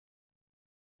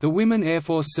The Women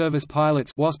Airforce Service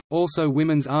Pilots (WASP), also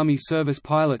Women's Army Service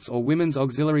Pilots or Women's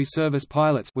Auxiliary Service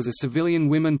Pilots, was a civilian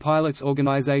women pilots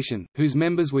organization, whose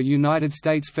members were United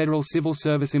States federal civil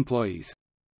service employees.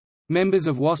 Members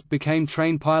of WASP became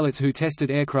trained pilots who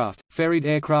tested aircraft, ferried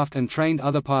aircraft and trained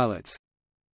other pilots.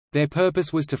 Their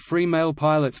purpose was to free male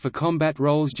pilots for combat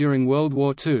roles during World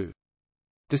War II.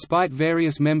 Despite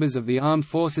various members of the armed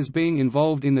forces being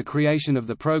involved in the creation of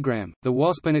the program, the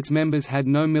WASP and its members had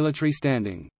no military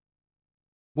standing.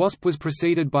 WASP was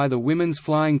preceded by the Women's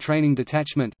Flying Training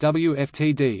Detachment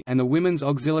 (WFTD) and the Women's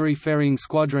Auxiliary Ferrying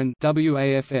Squadron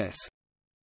 (WAFS).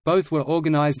 Both were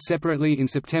organized separately in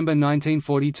September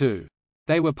 1942.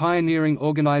 They were pioneering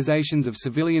organizations of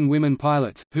civilian women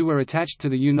pilots, who were attached to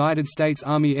the United States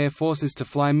Army Air Forces to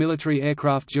fly military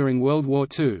aircraft during World War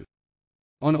II.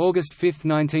 On August 5,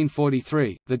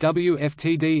 1943, the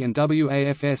WFTD and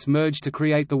WAFS merged to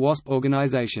create the WASP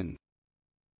organization.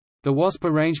 The WASP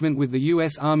arrangement with the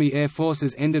U.S. Army Air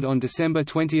Forces ended on December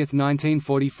 20,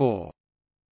 1944.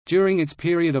 During its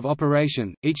period of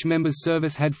operation, each member's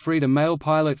service had freed a male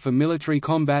pilot for military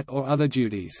combat or other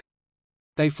duties.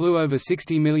 They flew over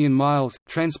 60 million miles,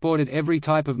 transported every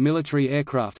type of military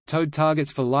aircraft, towed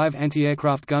targets for live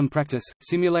anti-aircraft gun practice,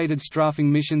 simulated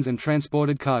strafing missions and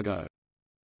transported cargo.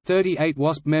 38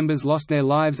 WASP members lost their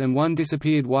lives and one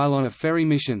disappeared while on a ferry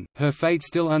mission, her fate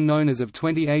still unknown as of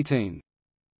 2018.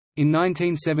 In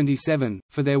 1977,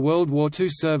 for their World War II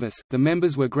service, the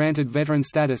members were granted veteran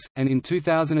status, and in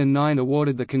 2009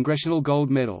 awarded the Congressional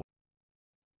Gold Medal.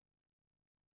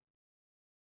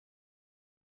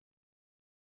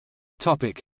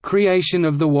 Creation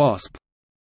of the WASP.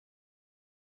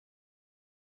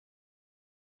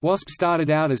 WASP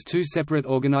started out as two separate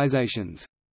organizations.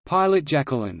 Pilot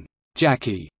Jacqueline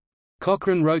Jackie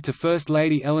Cochran wrote to First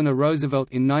Lady Eleanor Roosevelt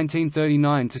in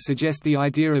 1939 to suggest the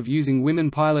idea of using women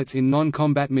pilots in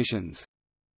non-combat missions.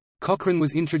 Cochran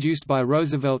was introduced by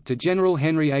Roosevelt to General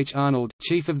Henry H. Arnold,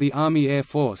 Chief of the Army Air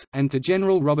Force, and to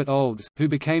General Robert Olds, who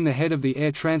became the head of the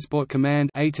Air Transport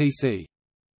Command (ATC).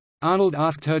 Arnold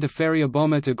asked her to ferry a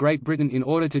bomber to Great Britain in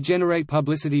order to generate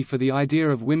publicity for the idea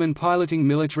of women piloting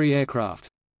military aircraft.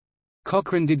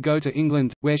 Cochran did go to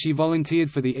England, where she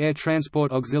volunteered for the Air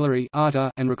Transport Auxiliary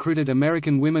 (ATA) and recruited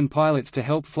American women pilots to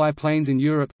help fly planes in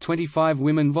Europe. 25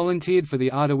 women volunteered for the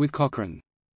ATA with Cochran.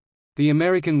 The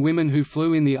American women who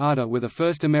flew in the ATA were the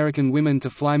first American women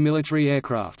to fly military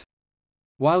aircraft.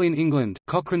 While in England,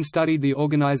 Cochran studied the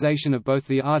organisation of both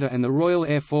the ATA and the Royal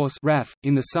Air Force (RAF).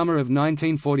 In the summer of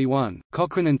 1941,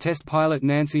 Cochran and test pilot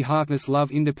Nancy Harkness Love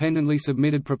independently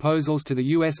submitted proposals to the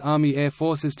U.S. Army Air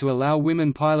Forces to allow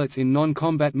women pilots in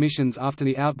non-combat missions after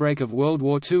the outbreak of World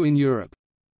War II in Europe.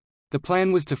 The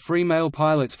plan was to free male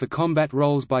pilots for combat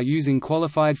roles by using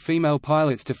qualified female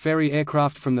pilots to ferry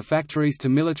aircraft from the factories to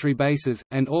military bases,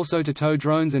 and also to tow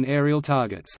drones and aerial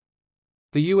targets.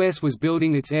 The U.S. was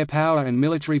building its air power and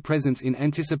military presence in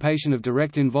anticipation of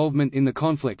direct involvement in the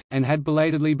conflict, and had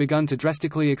belatedly begun to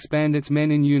drastically expand its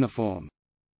men in uniform.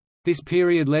 This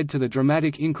period led to the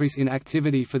dramatic increase in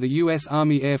activity for the U.S.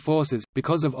 Army Air Forces,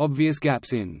 because of obvious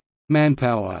gaps in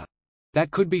manpower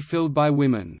that could be filled by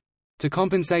women. To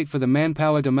compensate for the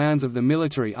manpower demands of the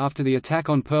military after the attack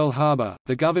on Pearl Harbor,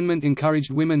 the government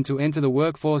encouraged women to enter the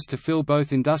workforce to fill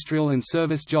both industrial and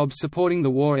service jobs supporting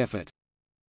the war effort.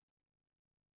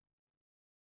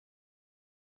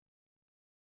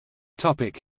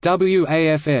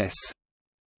 WAFS.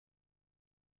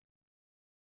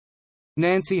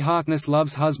 Nancy Harkness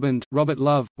Love's husband, Robert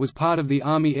Love, was part of the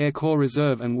Army Air Corps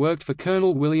Reserve and worked for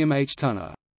Colonel William H.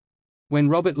 Tunner. When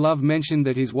Robert Love mentioned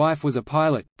that his wife was a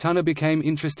pilot, Tunner became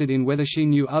interested in whether she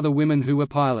knew other women who were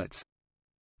pilots.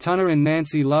 Tunner and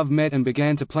Nancy Love met and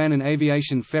began to plan an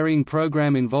aviation ferrying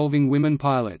program involving women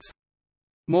pilots.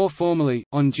 More formally,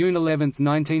 on June 11,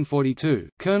 1942,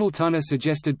 Colonel Tunner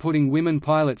suggested putting women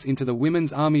pilots into the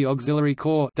Women's Army Auxiliary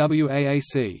Corps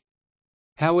 (WAAC).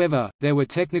 However, there were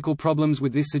technical problems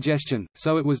with this suggestion,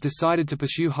 so it was decided to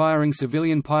pursue hiring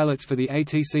civilian pilots for the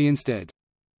ATC instead.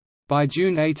 By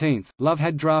June 18, Love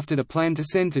had drafted a plan to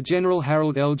send to General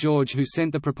Harold L. George, who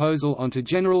sent the proposal on to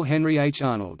General Henry H.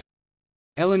 Arnold.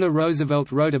 Eleanor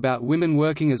Roosevelt wrote about women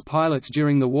working as pilots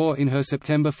during the war in her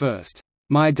September 1,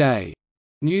 "My Day"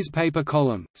 newspaper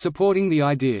column, supporting the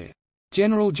idea.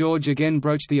 General George again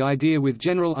broached the idea with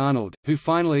General Arnold, who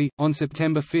finally, on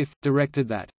September 5, directed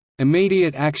that,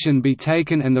 "immediate action be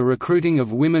taken and the recruiting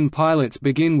of women pilots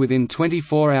begin within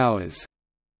 24 hours."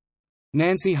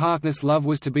 Nancy Harkness Love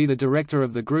was to be the director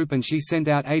of the group, and she sent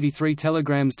out 83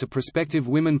 telegrams to prospective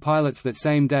women pilots that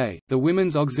same day. The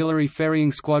Women's Auxiliary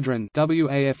Ferrying Squadron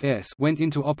 (WAFS) went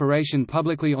into operation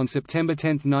publicly on September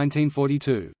 10,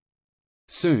 1942.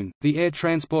 Soon, the Air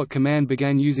Transport Command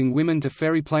began using women to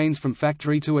ferry planes from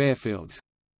factory to airfields.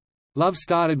 Love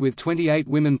started with 28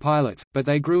 women pilots, but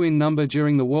they grew in number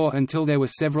during the war until there were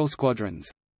several squadrons.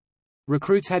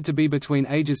 Recruits had to be between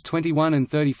ages 21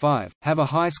 and 35, have a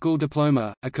high school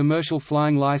diploma, a commercial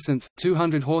flying license,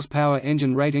 200 horsepower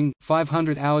engine rating,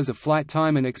 500 hours of flight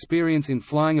time and experience in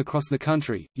flying across the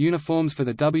country. Uniforms for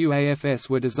the WAFS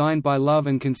were designed by Love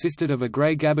and consisted of a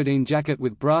grey gabardine jacket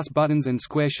with brass buttons and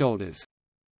square shoulders.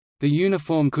 The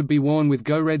uniform could be worn with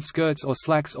go-red skirts or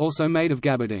slacks also made of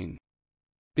gabardine.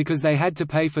 Because they had to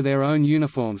pay for their own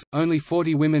uniforms, only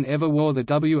 40 women ever wore the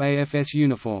WAFS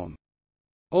uniform.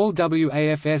 All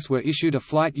WAFS were issued a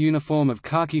flight uniform of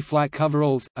khaki flight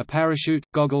coveralls, a parachute,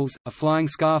 goggles, a flying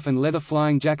scarf and leather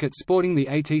flying jacket sporting the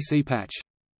ATC patch.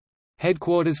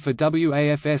 Headquarters for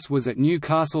WAFS was at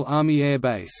Newcastle Army Air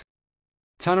Base.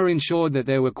 Tunner ensured that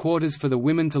there were quarters for the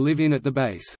women to live in at the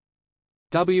base.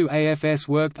 WAFS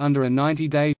worked under a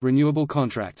 90-day, renewable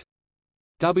contract.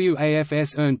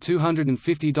 WAFS earned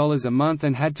 $250 a month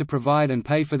and had to provide and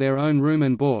pay for their own room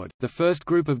and board. The first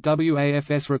group of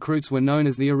WAFS recruits were known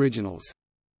as the Originals.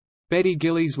 Betty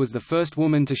Gillies was the first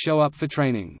woman to show up for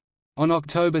training. On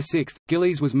October 6,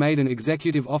 Gillies was made an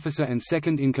executive officer and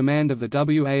second in command of the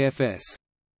WAFS.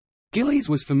 Gillies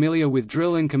was familiar with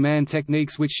drill and command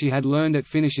techniques which she had learned at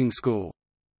finishing school.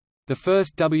 The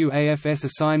first WAFS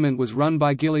assignment was run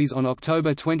by Gillies on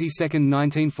October 22,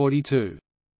 1942.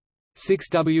 6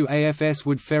 WAFS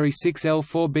would ferry 6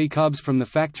 L-4B Cubs from the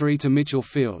factory to Mitchell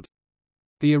Field.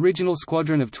 The original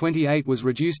squadron of 28 was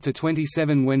reduced to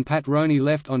 27 when Pat Roney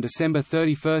left on December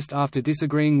 31 after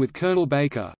disagreeing with Colonel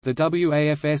Baker. The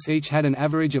WAFS each had an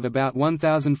average of about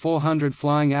 1,400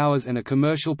 flying hours and a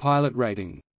commercial pilot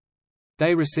rating.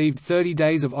 They received 30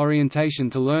 days of orientation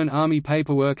to learn Army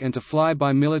paperwork and to fly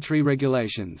by military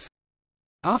regulations.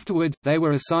 Afterward, they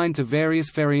were assigned to various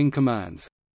ferrying commands.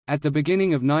 At the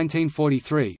beginning of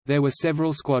 1943, there were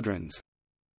several squadrons.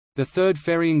 The 3rd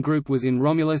Ferrying Group was in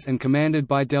Romulus and commanded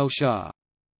by Del Shah.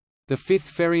 The 5th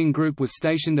Ferrying Group was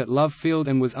stationed at Love Field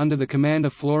and was under the command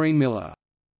of Florine Miller.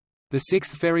 The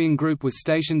 6th Ferrying Group was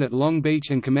stationed at Long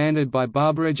Beach and commanded by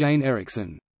Barbara Jane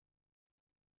Erickson.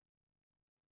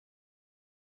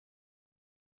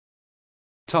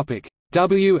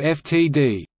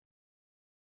 WFTD.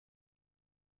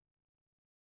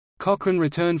 Cochrane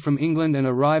returned from England and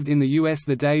arrived in the US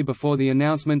the day before the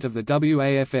announcement of the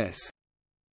WAFS.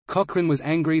 Cochrane was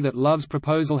angry that Love's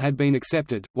proposal had been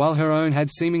accepted, while her own had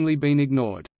seemingly been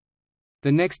ignored.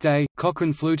 The next day,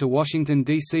 Cochrane flew to Washington,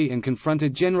 D.C. and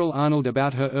confronted General Arnold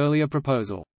about her earlier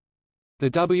proposal.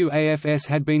 The WAFS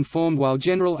had been formed while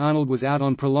General Arnold was out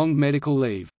on prolonged medical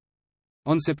leave.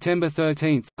 On September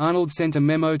 13, Arnold sent a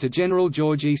memo to General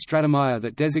George E. Stratemeyer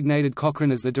that designated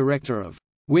Cochrane as the director of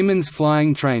Women's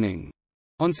Flying Training.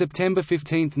 On September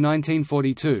 15,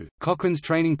 1942, Cochrane's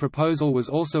training proposal was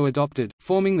also adopted,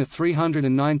 forming the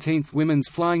 319th Women's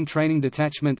Flying Training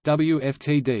Detachment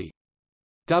 (WFTD).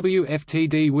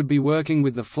 WFTD would be working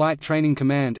with the Flight Training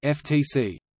Command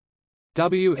 (FTC).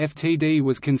 WFTD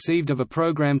was conceived of a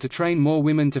program to train more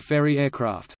women to ferry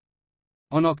aircraft.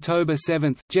 On October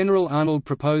 7, General Arnold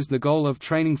proposed the goal of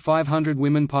training 500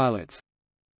 women pilots.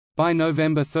 By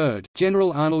November 3,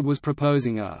 General Arnold was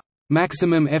proposing a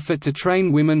maximum effort to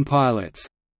train women pilots.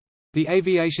 The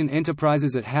aviation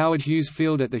enterprises at Howard Hughes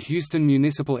Field at the Houston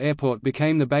Municipal Airport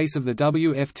became the base of the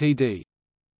WFTD.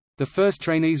 The first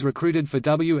trainees recruited for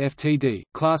WFTD,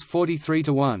 Class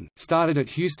 43-1, started at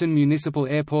Houston Municipal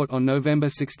Airport on November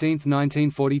 16,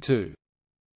 1942.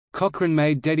 Cochrane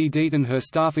made Deddy Deaton her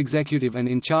staff executive and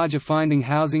in charge of finding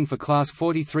housing for Class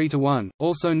 43-1,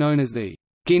 also known as the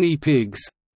guinea pigs.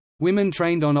 Women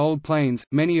trained on old planes,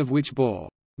 many of which bore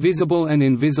visible and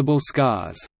invisible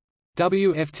scars.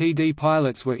 WFTD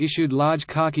pilots were issued large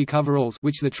khaki coveralls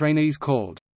which the trainees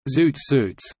called zoot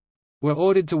suits, were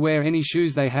ordered to wear any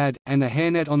shoes they had, and a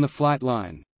hairnet on the flight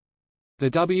line.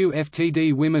 The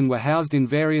WFTD women were housed in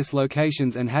various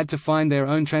locations and had to find their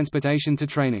own transportation to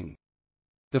training.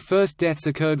 The first deaths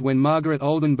occurred when Margaret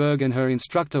Oldenburg and her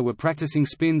instructor were practicing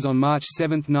spins on March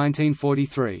 7,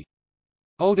 1943.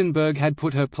 Oldenburg had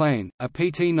put her plane, a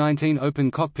PT-19 open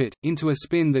cockpit, into a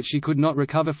spin that she could not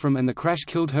recover from and the crash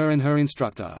killed her and her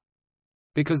instructor.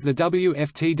 Because the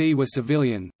WFTD were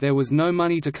civilian, there was no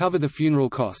money to cover the funeral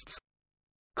costs.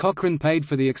 Cochrane paid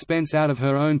for the expense out of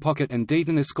her own pocket and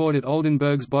Deaton escorted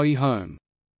Oldenburg's body home.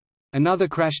 Another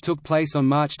crash took place on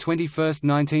March 21,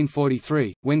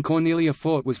 1943, when Cornelia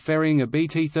Fort was ferrying a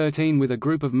BT-13 with a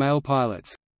group of male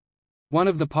pilots. One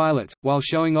of the pilots, while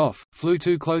showing off, flew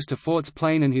too close to Fort's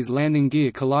plane and his landing gear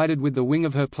collided with the wing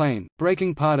of her plane,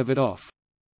 breaking part of it off.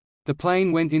 The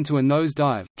plane went into a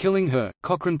nose-dive, killing her.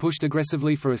 Cochrane pushed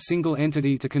aggressively for a single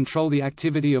entity to control the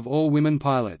activity of all women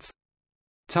pilots.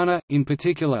 Tunner, in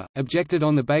particular, objected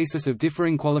on the basis of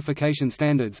differing qualification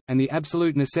standards, and the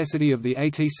absolute necessity of the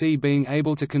ATC being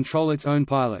able to control its own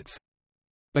pilots.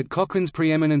 But Cochrane's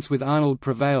preeminence with Arnold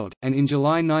prevailed, and in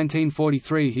July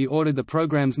 1943 he ordered the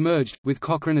programs merged, with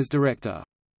Cochrane as director.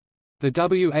 The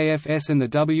WAFS and the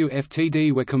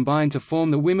WFTD were combined to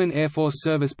form the Women Airforce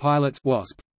Service Pilots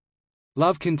 (WASP).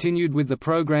 Love continued with the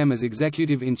program as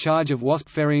executive in charge of WASP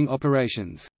ferrying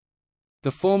operations.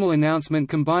 The formal announcement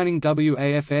combining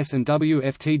WAFS and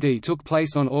WFTD took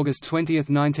place on August 20,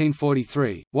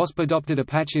 1943. WASP adopted a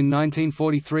patch in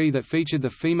 1943 that featured the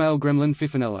female gremlin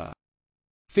Fifinella.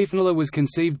 Fifinella was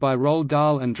conceived by Roald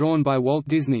Dahl and drawn by Walt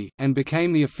Disney, and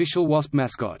became the official WASP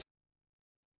mascot.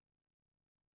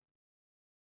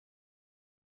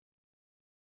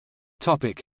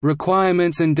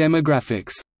 Requirements and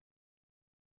demographics.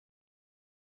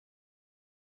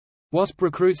 WASP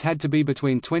recruits had to be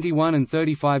between 21 and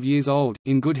 35 years old,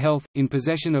 in good health, in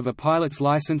possession of a pilot's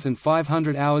license and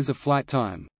 500 hours of flight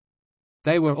time.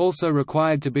 They were also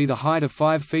required to be the height of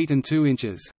 5 feet and 2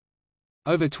 inches.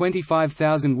 Over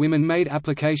 25,000 women made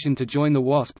application to join the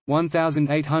WASP,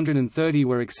 1,830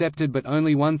 were accepted but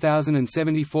only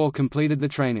 1,074 completed the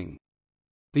training.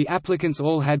 The applicants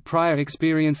all had prior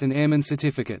experience and airman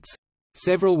certificates.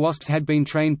 Several WASPs had been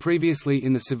trained previously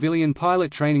in the Civilian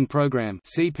Pilot Training Program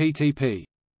 (CPTP).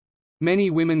 Many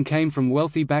women came from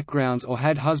wealthy backgrounds or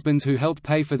had husbands who helped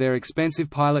pay for their expensive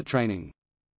pilot training.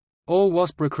 All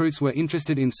WASP recruits were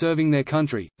interested in serving their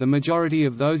country. The majority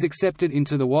of those accepted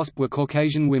into the WASP were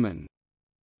Caucasian women.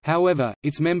 However,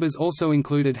 its members also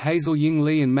included Hazel Ying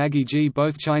Lee and Maggie G,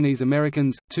 both Chinese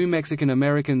Americans, 2 Mexican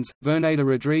Americans, Verneda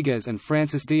Rodriguez and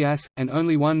Francis Diaz, and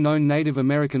only one known Native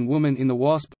American woman in the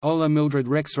WASP, Ola Mildred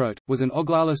Rexroth, was an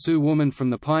Oglala Sioux woman from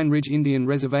the Pine Ridge Indian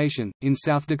Reservation, in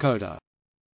South Dakota.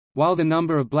 While the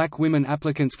number of black women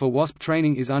applicants for WASP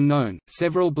training is unknown,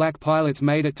 several black pilots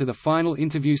made it to the final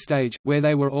interview stage, where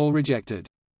they were all rejected.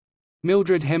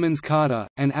 Mildred Hemmons Carter,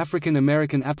 an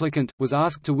African-American applicant, was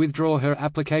asked to withdraw her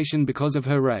application because of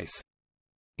her race.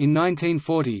 In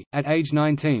 1940, at age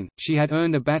 19, she had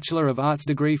earned a Bachelor of Arts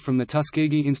degree from the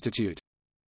Tuskegee Institute.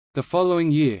 The following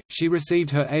year, she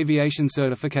received her aviation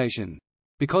certification.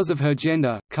 Because of her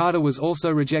gender, Carter was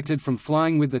also rejected from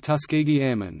flying with the Tuskegee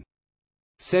Airmen.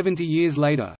 70 years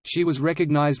later, she was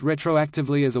recognized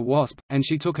retroactively as a WASP, and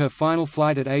she took her final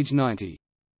flight at age 90.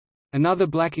 Another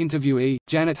black interviewee,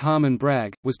 Janet Harmon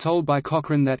Bragg, was told by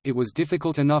Cochrane that it was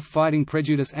difficult enough fighting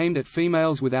prejudice aimed at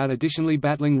females without additionally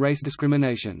battling race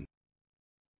discrimination.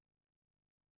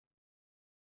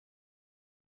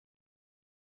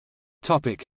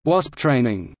 WASP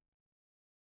training.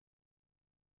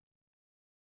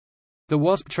 The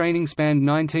WASP training spanned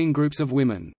 19 groups of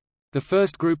women. The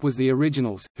first group was the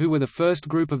Originals, who were the first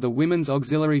group of the Women's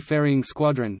Auxiliary Ferrying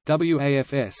Squadron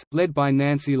 (WAFS), led by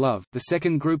Nancy Love. The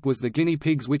second group was the Guinea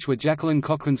Pigs, which were Jacqueline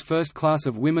Cochrane's first class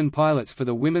of women pilots for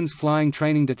the Women's Flying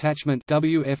Training Detachment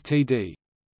 (WFTD).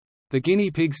 The Guinea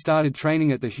Pigs started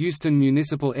training at the Houston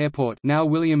Municipal Airport, now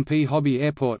William P. Hobby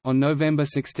Airport, on November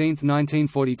 16,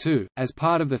 1942, as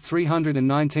part of the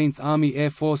 319th Army Air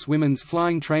Force Women's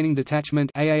Flying Training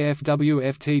Detachment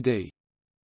 (AAF-WFTD).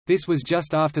 This was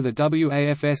just after the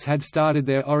WAFS had started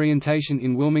their orientation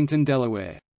in Wilmington,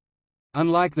 Delaware.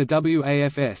 Unlike the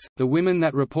WAFS, the women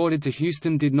that reported to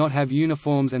Houston did not have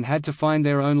uniforms and had to find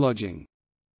their own lodging.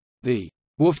 The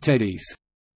WFTDs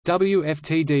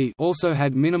WFTD also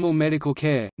had minimal medical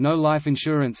care, no life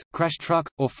insurance, crash truck,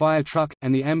 or fire truck,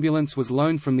 and the ambulance was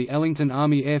loaned from the Ellington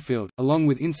Army Airfield, along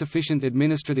with insufficient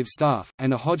administrative staff,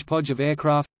 and a hodgepodge of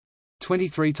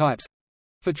aircraft—23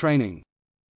 types—for training.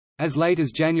 As late as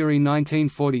January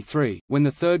 1943, when the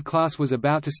third class was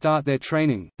about to start their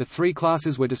training, the three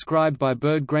classes were described by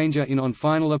Bird Granger in On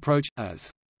Final Approach, as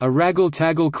a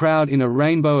raggle-taggle crowd in a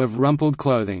rainbow of rumpled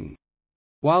clothing,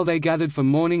 while they gathered for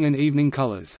morning and evening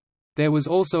colors. There was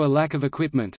also a lack of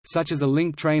equipment, such as a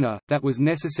link trainer, that was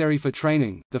necessary for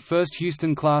training. The first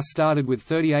Houston class started with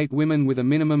 38 women with a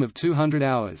minimum of 200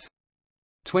 hours.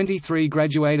 23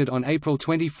 graduated on April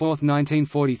 24,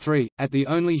 1943, at the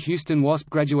only Houston WASP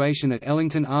graduation at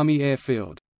Ellington Army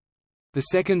Airfield. The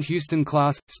second Houston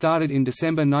class, started in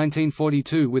December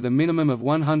 1942 with a minimum of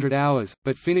 100 hours,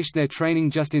 but finished their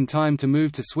training just in time to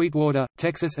move to Sweetwater,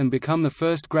 Texas and become the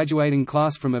first graduating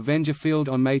class from Avenger Field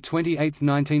on May 28,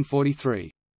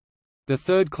 1943. The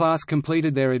third class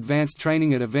completed their advanced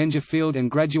training at Avenger Field and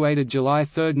graduated July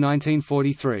 3,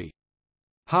 1943.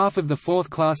 Half of the fourth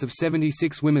class of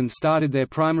 76 women started their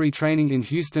primary training in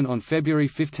Houston on February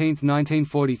 15,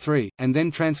 1943, and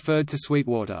then transferred to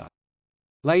Sweetwater.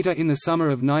 Later in the summer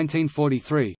of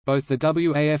 1943, both the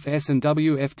WAFS and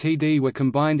WFTD were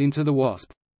combined into the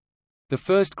WASP. The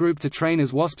first group to train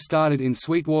as WASP started in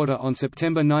Sweetwater on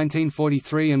September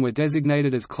 1943 and were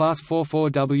designated as Class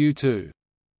 44W2.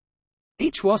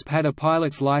 Each WASP had a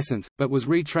pilot's license, but was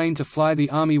retrained to fly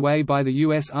the Army way by the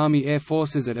U.S. Army Air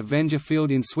Forces at Avenger Field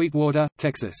in Sweetwater,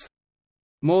 Texas.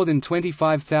 More than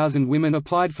 25,000 women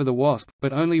applied for the WASP,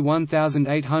 but only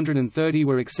 1,830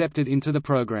 were accepted into the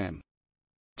program.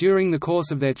 During the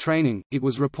course of their training, it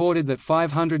was reported that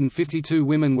 552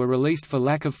 women were released for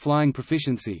lack of flying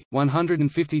proficiency,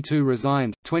 152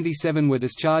 resigned, 27 were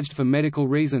discharged for medical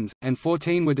reasons, and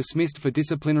 14 were dismissed for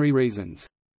disciplinary reasons.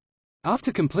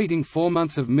 After completing 4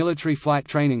 months of military flight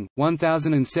training,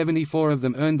 1,074 of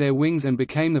them earned their wings and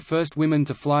became the first women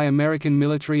to fly American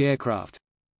military aircraft.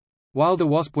 While the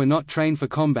WASP were not trained for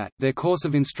combat, their course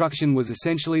of instruction was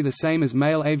essentially the same as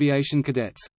male aviation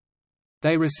cadets.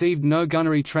 They received no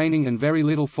gunnery training and very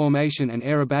little formation and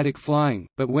aerobatic flying,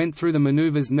 but went through the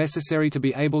maneuvers necessary to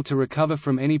be able to recover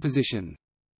from any position.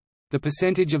 The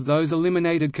percentage of those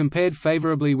eliminated compared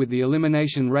favorably with the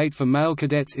elimination rate for male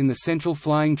cadets in the Central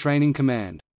Flying Training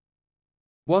Command.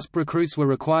 WASP recruits were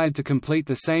required to complete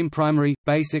the same primary,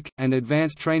 basic, and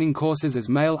advanced training courses as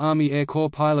male Army Air Corps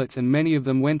pilots, and many of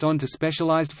them went on to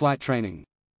specialized flight training.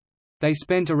 They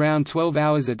spent around 12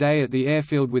 hours a day at the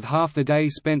airfield, with half the day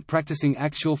spent practicing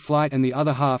actual flight and the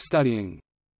other half studying.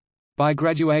 By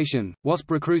graduation,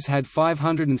 WASP recruits had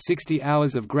 560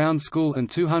 hours of ground school and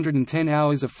 210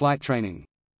 hours of flight training.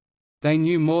 They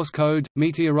knew Morse code,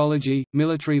 meteorology,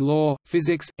 military law,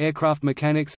 physics, aircraft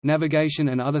mechanics, navigation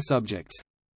and other subjects.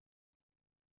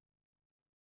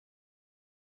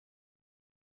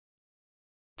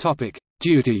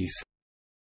 Duties.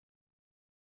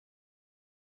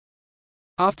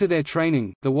 After their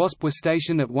training, the WASP were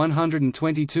stationed at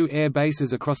 122 air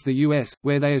bases across the U.S.,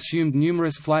 where they assumed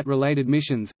numerous flight-related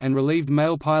missions, and relieved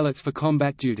male pilots for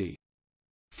combat duty.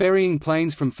 Ferrying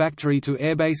planes from factory to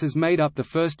airbases made up the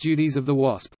first duties of the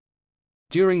WASP.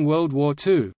 During World War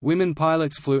II, women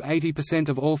pilots flew 80%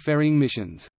 of all ferrying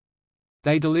missions.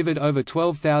 They delivered over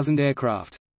 12,000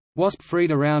 aircraft. WASP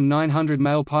freed around 900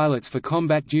 male pilots for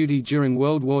combat duty during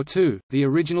World War II. The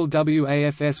original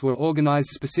WAFS were organized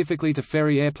specifically to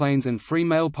ferry airplanes and free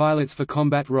male pilots for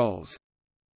combat roles.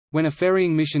 When a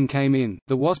ferrying mission came in,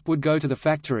 the WASP would go to the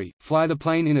factory, fly the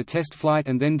plane in a test flight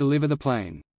and then deliver the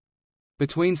plane.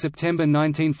 Between September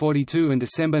 1942 and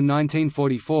December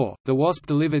 1944, the WASP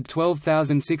delivered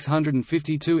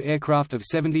 12,652 aircraft of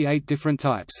 78 different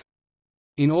types.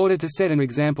 In order to set an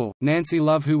example, Nancy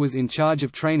Love, who was in charge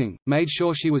of training, made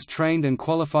sure she was trained and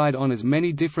qualified on as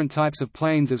many different types of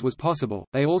planes as was possible.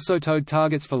 They also towed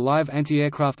targets for live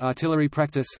anti-aircraft artillery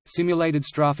practice, simulated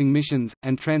strafing missions,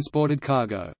 and transported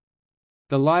cargo.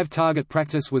 The live target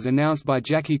practice was announced by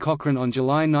Jackie Cochran on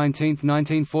July 19,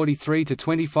 1943 to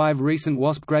 25 recent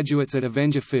WASP graduates at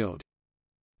Avenger Field.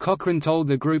 Cochran told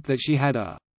the group that she had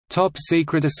a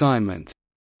top-secret assignment,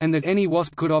 and that any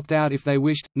WASP could opt out if they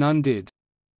wished, none did.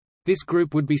 This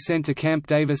group would be sent to Camp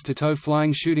Davis to tow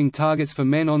flying shooting targets for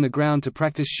men on the ground to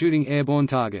practice shooting airborne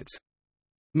targets.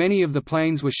 Many of the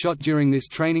planes were shot during this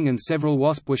training and several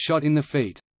WASP were shot in the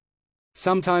feet.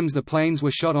 Sometimes the planes were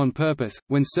shot on purpose,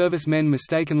 when servicemen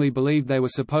mistakenly believed they were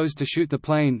supposed to shoot the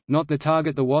plane, not the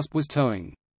target the WASP was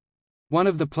towing. One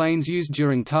of the planes used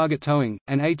during target towing,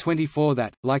 an A-24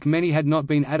 that, like many, had not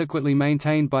been adequately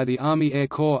maintained by the Army Air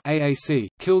Corps (AAC),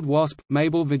 killed WASP,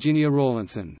 Mabel Virginia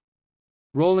Rawlinson.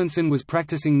 Rawlinson was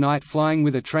practicing night flying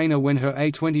with a trainer when her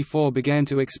A-24 began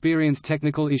to experience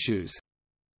technical issues.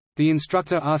 The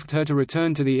instructor asked her to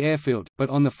return to the airfield, but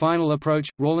on the final approach,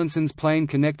 Rawlinson's plane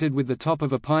connected with the top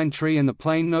of a pine tree and the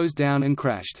plane nosed down and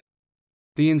crashed.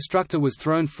 The instructor was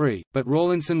thrown free, but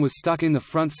Rawlinson was stuck in the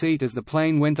front seat as the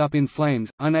plane went up in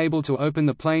flames, unable to open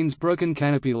the plane's broken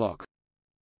canopy lock.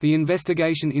 The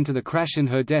investigation into the crash and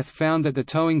her death found that the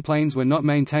towing planes were not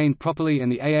maintained properly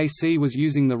and the AAC was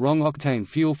using the wrong octane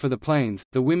fuel for the planes.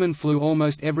 The women flew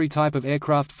almost every type of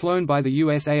aircraft flown by the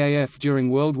USAAF during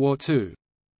World War II.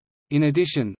 In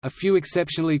addition, a few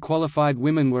exceptionally qualified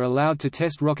women were allowed to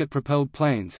test rocket-propelled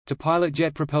planes, to pilot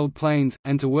jet-propelled planes,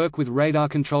 and to work with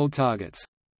radar-controlled targets.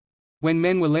 When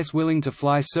men were less willing to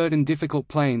fly certain difficult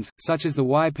planes, such as the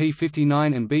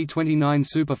YP-59 and B-29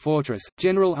 Super Fortress,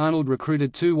 General Arnold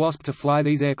recruited 2 WASP to fly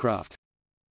these aircraft.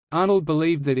 Arnold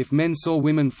believed that if men saw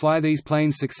women fly these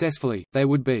planes successfully, they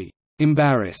would be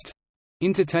embarrassed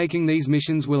into taking these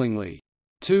missions willingly.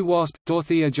 Two WASP,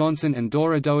 Dorothea Johnson and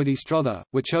Dora Doherty Strother,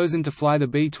 were chosen to fly the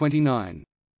B-29.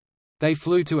 They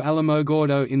flew to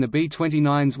Alamogordo in the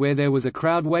B-29s where there was a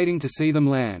crowd waiting to see them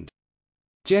land.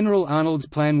 General Arnold's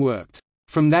plan worked.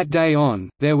 From that day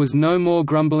on, there was no more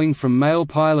grumbling from male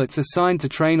pilots assigned to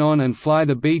train on and fly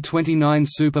the B-29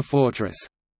 Super Fortress.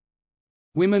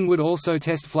 Women would also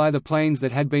test fly the planes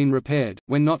that had been repaired.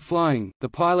 When not flying, the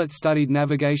pilots studied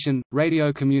navigation,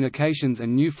 radio communications,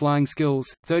 and new flying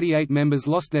skills. 38 members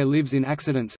lost their lives in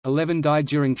accidents, 11 died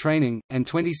during training, and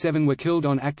 27 were killed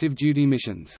on active duty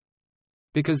missions.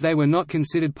 Because they were not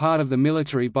considered part of the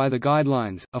military by the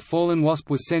guidelines, a fallen WASP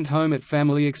was sent home at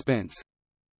family expense.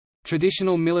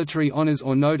 Traditional military honors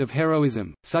or note of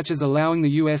heroism, such as allowing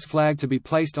the U.S. flag to be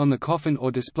placed on the coffin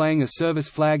or displaying a service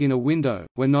flag in a window,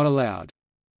 were not allowed.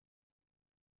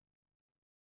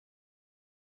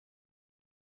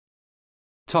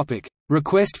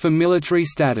 Request for military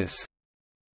status.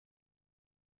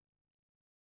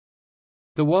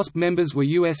 The WASP members were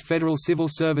U.S. Federal Civil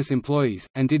Service employees,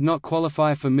 and did not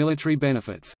qualify for military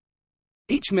benefits.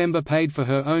 Each member paid for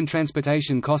her own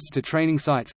transportation costs to training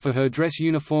sites, for her dress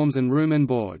uniforms and room and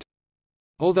board.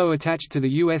 Although attached to the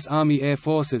U.S. Army Air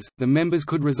Forces, the members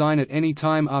could resign at any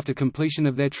time after completion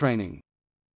of their training.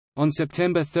 On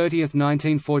September 30,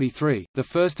 1943, the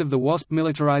first of the WASP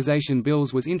militarization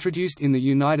bills was introduced in the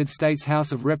United States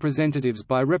House of Representatives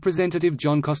by Representative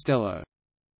John Costello.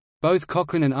 Both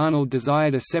Cochrane and Arnold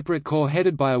desired a separate corps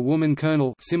headed by a woman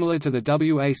colonel similar to the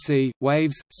WAC,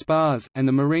 WAVS, SPARS, and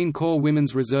the Marine Corps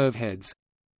Women's Reserve heads.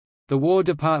 The War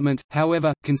Department,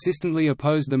 however, consistently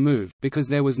opposed the move, because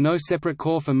there was no separate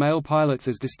corps for male pilots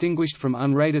as distinguished from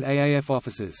unrated AAF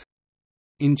officers.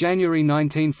 In January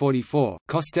 1944,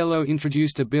 Costello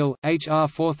introduced a bill, H.R.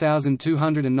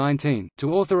 4219,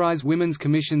 to authorize women's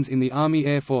commissions in the Army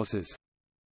Air Forces.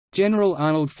 General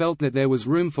Arnold felt that there was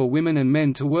room for women and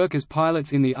men to work as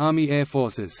pilots in the Army Air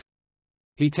Forces.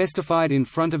 He testified in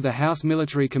front of the House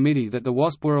Military Committee that the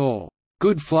WASP were all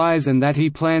good flyers and that he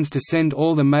plans to send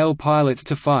all the male pilots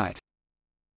to fight.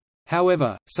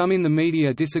 However, some in the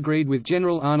media disagreed with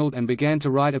General Arnold and began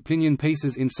to write opinion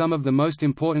pieces in some of the most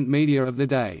important media of the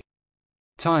day.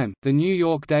 Time, the New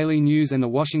York Daily News and the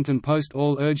Washington Post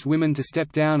all urged women to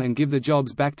step down and give the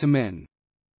jobs back to men.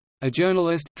 A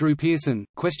journalist, Drew Pearson,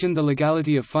 questioned the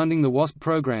legality of funding the WASP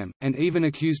program, and even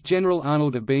accused General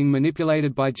Arnold of being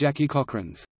manipulated by Jackie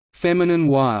Cochrane's feminine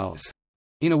wiles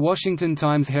in a Washington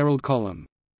Times Herald column.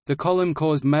 The column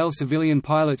caused male civilian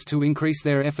pilots to increase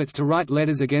their efforts to write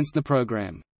letters against the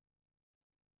program.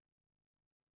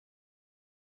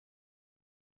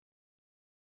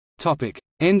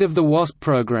 End of the WASP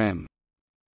program.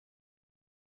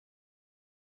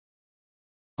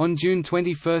 On June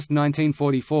 21,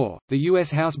 1944, the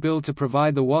U.S. House bill to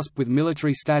provide the WASP with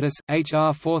military status,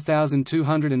 H.R.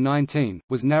 4219,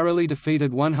 was narrowly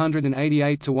defeated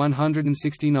 188 to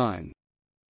 169.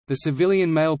 The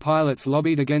civilian male pilots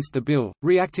lobbied against the bill,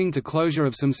 reacting to closure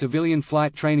of some civilian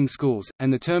flight training schools,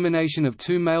 and the termination of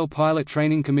 2 male pilot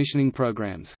training commissioning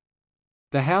programs.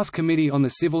 The House Committee on the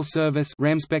Civil Service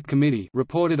Committee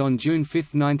reported on June 5,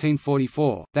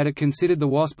 1944, that it considered the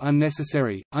WASP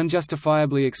unnecessary,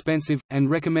 unjustifiably expensive, and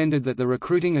recommended that the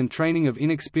recruiting and training of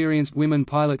inexperienced women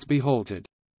pilots be halted.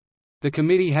 The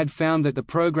committee had found that the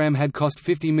program had cost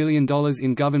 $50 million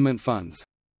in government funds.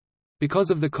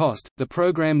 Because of the cost, the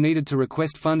program needed to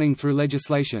request funding through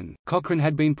legislation. Cochrane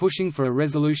had been pushing for a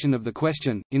resolution of the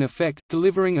question, in effect,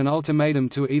 delivering an ultimatum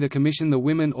to either commission the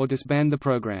women or disband the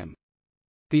program.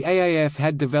 The AAF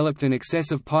had developed an excess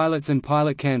of pilots and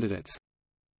pilot candidates.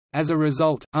 As a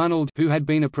result, Arnold, who had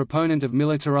been a proponent of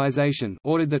militarization,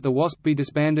 ordered that the WASP be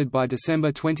disbanded by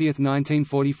December 20,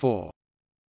 1944.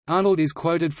 Arnold is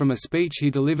quoted from a speech he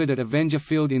delivered at Avenger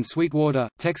Field in Sweetwater,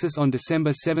 Texas on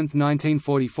December 7,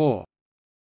 1944.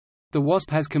 The WASP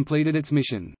has completed its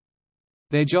mission.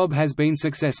 Their job has been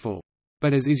successful.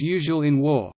 But as is usual in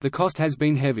war, the cost has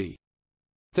been heavy.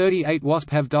 38 WASP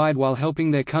have died while helping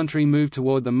their country move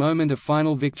toward the moment of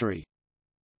final victory.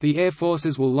 The Air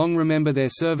Forces will long remember their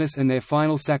service and their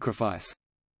final sacrifice.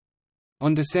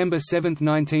 On December 7,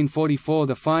 1944,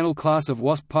 the final class of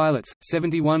WASP pilots,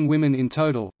 71 women in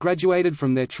total, graduated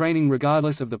from their training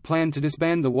regardless of the plan to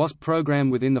disband the WASP program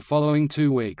within the following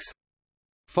 2 weeks.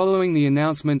 Following the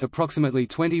announcement, approximately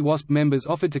 20 WASP members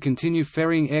offered to continue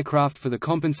ferrying aircraft for the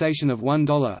compensation of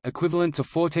 $1 equivalent to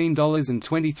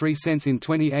 $14.23 in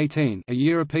 2018 a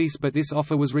year apiece, but this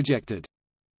offer was rejected.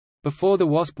 Before the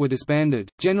WASP were disbanded,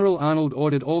 General Arnold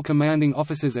ordered all commanding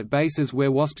officers at bases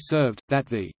where WASP served, that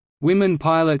the women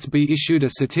pilots be issued a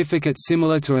certificate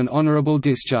similar to an honorable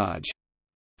discharge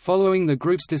Following the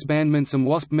group's disbandment, some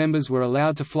WASP members were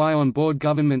allowed to fly on board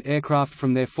government aircraft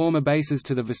from their former bases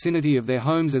to the vicinity of their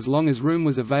homes as long as room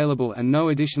was available and no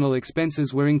additional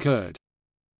expenses were incurred.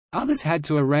 Others had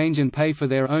to arrange and pay for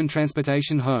their own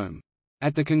transportation home.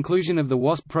 At the conclusion of the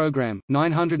WASP program,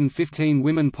 915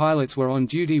 women pilots were on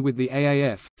duty with the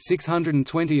AAF,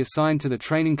 620 assigned to the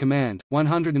Training Command,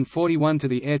 141 to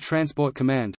the Air Transport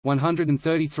Command,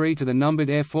 133 to the numbered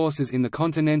air forces in the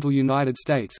continental United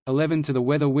States, 11 to the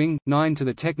Weather Wing, 9 to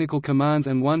the Technical Commands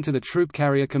and 1 to the Troop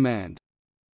Carrier Command.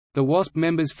 The WASP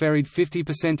members ferried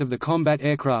 50% of the combat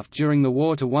aircraft during the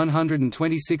war to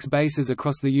 126 bases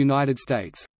across the United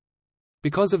States.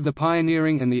 Because of the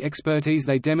pioneering and the expertise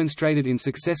they demonstrated in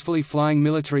successfully flying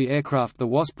military aircraft, the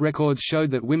WASP records showed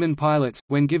that women pilots,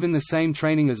 when given the same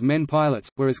training as men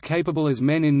pilots, were as capable as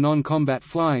men in non-combat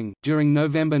flying. During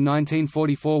November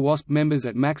 1944, WASP members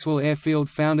at Maxwell Airfield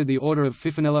founded the Order of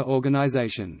Fictional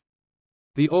organization.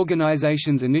 The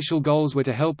organization's initial goals were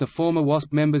to help the former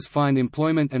WASP members find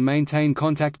employment and maintain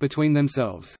contact between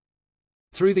themselves.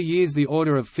 Through the years, the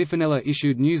Order of Fifinella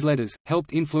issued newsletters,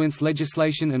 helped influence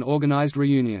legislation and organized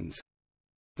reunions.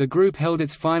 The group held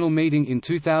its final meeting in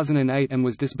 2008 and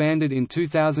was disbanded in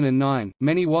 2009.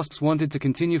 Many WASPs wanted to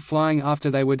continue flying after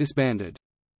they were disbanded.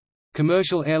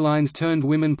 Commercial airlines turned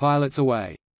women pilots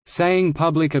away, saying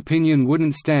public opinion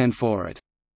wouldn't stand for it.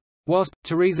 WASP,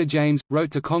 Theresa James,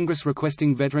 wrote to Congress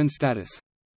requesting veteran status.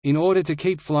 In order to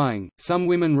keep flying, some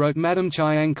women wrote Madam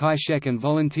Chiang Kai-shek and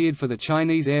volunteered for the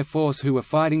Chinese Air Force who were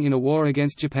fighting in a war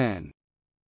against Japan.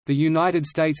 The United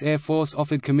States Air Force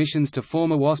offered commissions to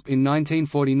former WASP in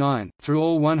 1949. Through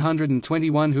all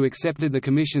 121 who accepted the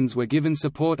commissions were given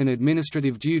support and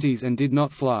administrative duties and did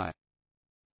not fly.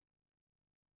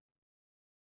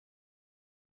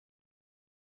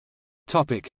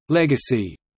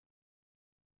 Legacy.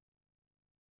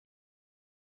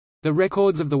 The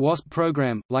records of the WASP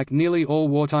program, like nearly all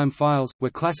wartime files,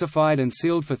 were classified and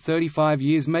sealed for 35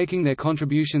 years, making their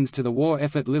contributions to the war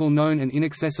effort little known and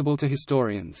inaccessible to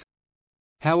historians.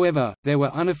 However, there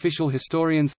were unofficial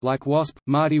historians, like WASP,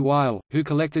 Marty Weil, who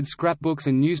collected scrapbooks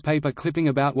and newspaper clipping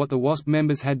about what the WASP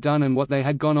members had done and what they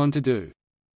had gone on to do.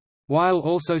 Weil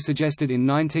also suggested in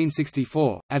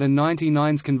 1964, at a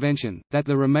 99s convention, that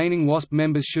the remaining WASP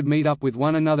members should meet up with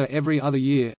one another every other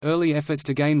year. Early efforts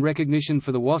to gain recognition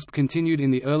for the WASP continued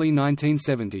in the early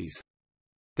 1970s.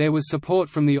 There was support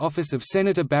from the office of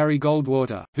Senator Barry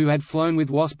Goldwater, who had flown with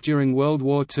WASP during World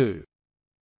War II.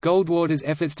 Goldwater's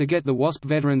efforts to get the WASP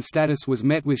veteran status was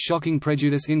met with shocking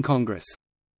prejudice in Congress.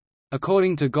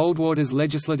 According to Goldwater's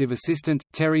legislative assistant,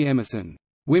 Terry Emerson,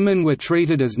 women were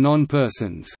treated as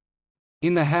non-persons.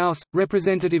 In the House,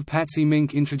 Representative Patsy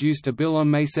Mink introduced a bill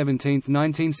on May 17,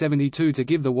 1972 to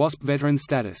give the WASP veteran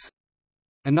status.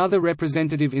 Another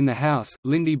representative in the House,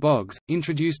 Lindy Boggs,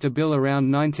 introduced a bill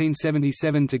around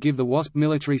 1977 to give the WASP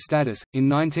military status. In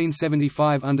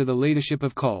 1975, under the leadership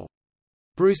of Col.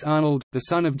 Bruce Arnold, the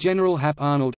son of General Hap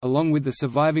Arnold, along with the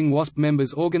surviving WASP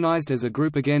members organized as a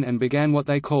group again and began what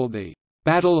they called the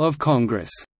Battle of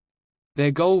Congress.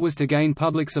 Their goal was to gain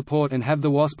public support and have the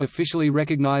WASP officially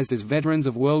recognized as veterans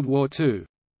of World War II.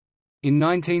 In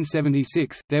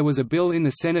 1976, there was a bill in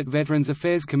the Senate Veterans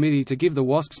Affairs Committee to give the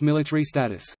WASPs military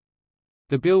status.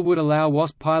 The bill would allow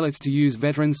WASP pilots to use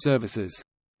veterans' services.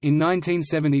 In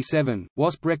 1977,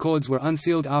 WASP records were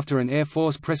unsealed after an Air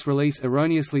Force press release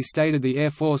erroneously stated the Air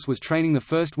Force was training the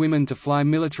first women to fly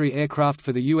military aircraft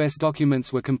for the U.S.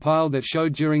 Documents were compiled that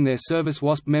showed during their service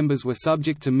WASP members were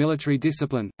subject to military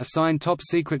discipline, assigned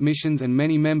top-secret missions, and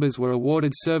many members were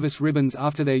awarded service ribbons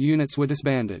after their units were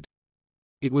disbanded.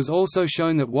 It was also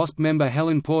shown that WASP member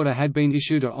Helen Porter had been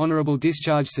issued an honorable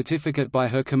discharge certificate by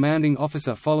her commanding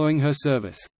officer following her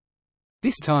service.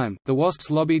 This time, the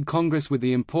WASPs lobbied Congress with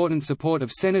the important support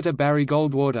of Senator Barry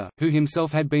Goldwater, who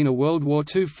himself had been a World War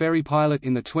II ferry pilot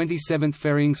in the 27th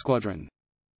Ferrying Squadron.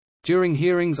 During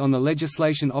hearings on the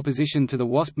legislation, opposition to the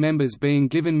WASP members being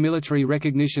given military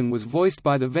recognition was voiced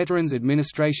by the Veterans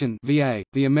Administration (VA),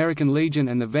 the American Legion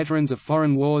and the Veterans of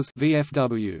Foreign Wars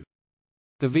 (VFW).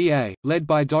 The VA, led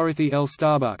by Dorothy L.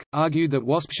 Starbuck, argued that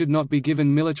WASP should not be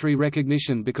given military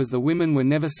recognition because the women were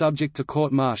never subject to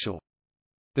court-martial.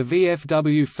 The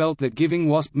VFW felt that giving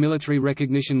WASP military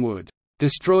recognition would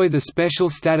destroy the special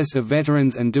status of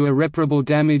veterans and do irreparable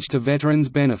damage to veterans'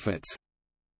 benefits.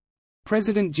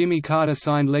 President Jimmy Carter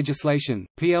signed legislation,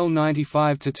 PL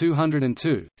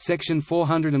 95-202, Section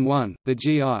 401, the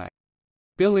G.I.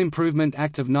 Bill Improvement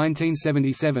Act of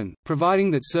 1977,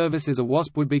 providing that service as a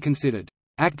WASP would be considered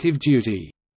active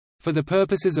duty for the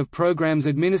purposes of programs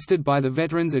administered by the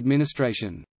Veterans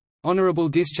Administration. Honorable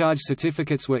discharge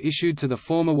certificates were issued to the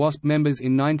former WASP members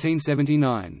in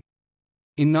 1979.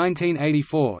 In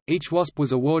 1984, each WASP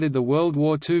was awarded the World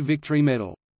War II Victory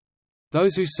Medal.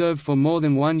 Those who served for more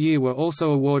than 1 year were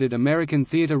also awarded American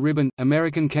Theater Ribbon,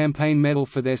 American Campaign Medal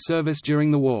for their service during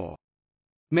the war.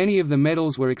 Many of the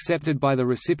medals were accepted by the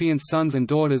recipients' sons and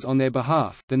daughters on their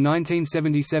behalf. The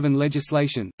 1977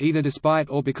 legislation, either despite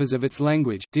or because of its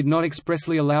language, did not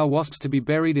expressly allow WASPs to be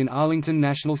buried in Arlington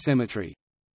National Cemetery.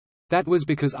 That was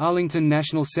because Arlington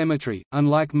National Cemetery,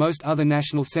 unlike most other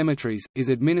national cemeteries, is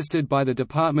administered by the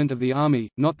Department of the Army,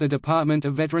 not the Department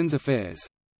of Veterans Affairs.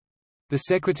 The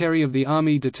Secretary of the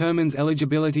Army determines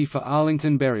eligibility for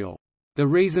Arlington burial. The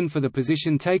reason for the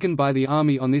position taken by the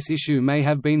Army on this issue may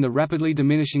have been the rapidly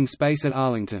diminishing space at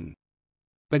Arlington.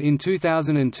 But in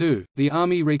 2002, the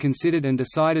Army reconsidered and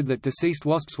decided that deceased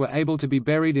WASPs were able to be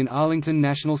buried in Arlington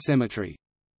National Cemetery.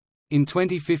 In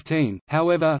 2015,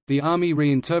 however, the Army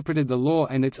reinterpreted the law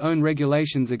and its own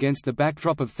regulations against the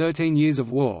backdrop of 13 years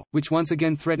of war, which once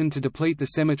again threatened to deplete the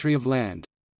cemetery of land.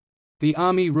 The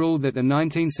Army ruled that the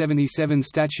 1977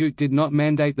 statute did not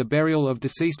mandate the burial of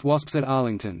deceased WASPs at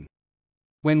Arlington.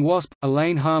 When WASP,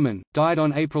 Elaine Harmon, died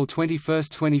on April 21,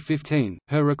 2015,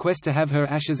 her request to have her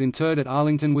ashes interred at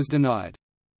Arlington was denied.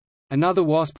 Another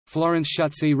WASP, Florence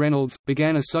Schutzee Reynolds,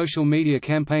 began a social media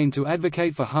campaign to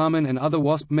advocate for Harmon and other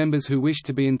WASP members who wished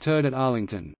to be interred at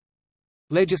Arlington.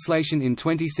 Legislation in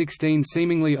 2016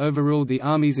 seemingly overruled the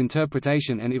Army's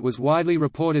interpretation, and it was widely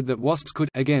reported that WASPs could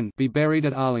again be buried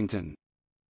at Arlington.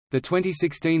 The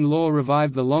 2016 law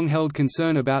revived the long-held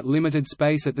concern about limited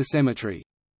space at the cemetery.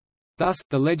 Thus,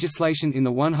 the legislation in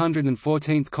the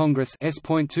 114th Congress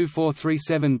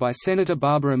S.2437 by Senator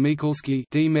Barbara Mikulski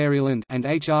D. Maryland and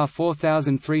H.R.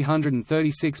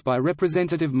 4336 by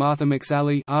Representative Martha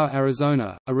McSally R.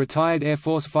 Arizona, a retired Air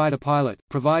Force fighter pilot,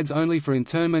 provides only for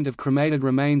internment of cremated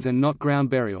remains and not ground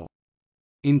burial.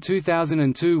 In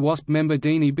 2002, WASP member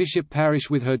Deanie Bishop Parrish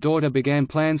with her daughter began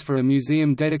plans for a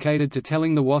museum dedicated to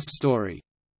telling the WASP story.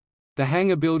 The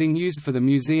hangar building used for the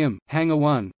museum, Hangar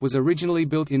 1, was originally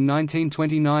built in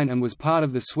 1929 and was part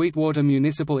of the Sweetwater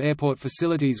Municipal Airport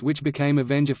facilities which became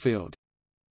Avenger Field.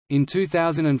 In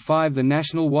 2005, the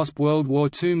National WASP World War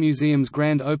II Museum's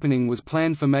grand opening was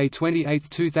planned for May 28,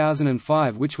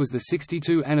 2005, which was the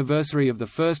 62nd anniversary of the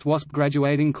first WASP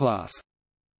graduating class.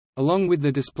 Along with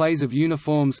the displays of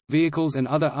uniforms, vehicles and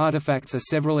other artifacts are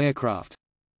several aircraft.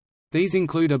 These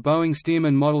include a Boeing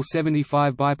Stearman Model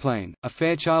 75 biplane, a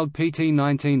Fairchild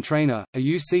PT-19 trainer, a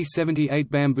UC-78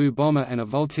 Bamboo bomber and a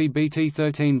Vultee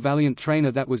BT-13 Valiant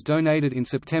trainer that was donated in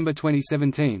September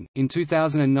 2017. In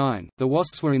 2009, the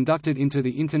WASPs were inducted into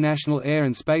the International Air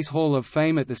and Space Hall of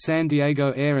Fame at the San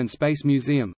Diego Air and Space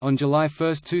Museum. On July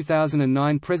 1,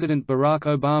 2009, President Barack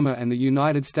Obama and the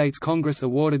United States Congress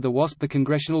awarded the WASP the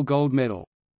Congressional Gold Medal.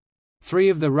 3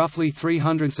 of the roughly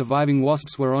 300 surviving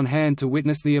WASPs were on hand to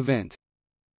witness the event.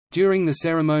 During the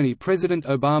ceremony, President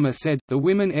Obama said, "The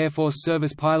women Air Force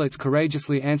Service Pilots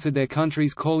courageously answered their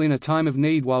country's call in a time of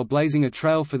need while blazing a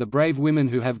trail for the brave women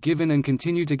who have given and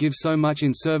continue to give so much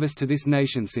in service to this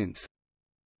nation since.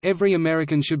 Every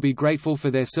American should be grateful for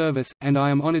their service, and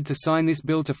I am honored to sign this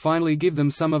bill to finally give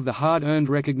them some of the hard-earned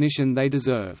recognition they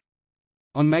deserve."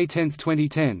 On May 10,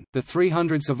 2010, the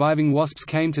 300 surviving WASPs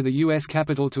came to the U.S.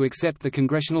 Capitol to accept the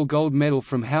Congressional Gold Medal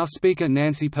from House Speaker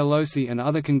Nancy Pelosi and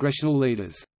other congressional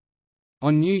leaders.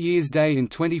 On New Year's Day in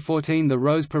 2014, the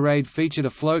Rose Parade featured a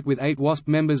float with 8 WASP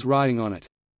members riding on it.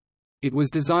 It was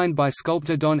designed by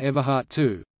sculptor Don Everhart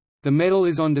II. The medal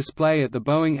is on display at the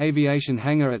Boeing Aviation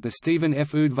Hangar at the Stephen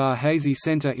F. Udvar-Hazy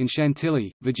Center in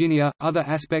Chantilly, Virginia. Other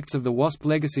aspects of the WASP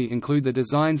legacy include the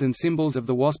designs and symbols of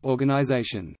the WASP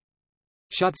organization.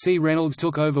 Schutzee Reynolds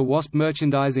took over WASP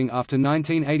merchandising after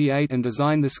 1988 and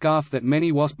designed the scarf that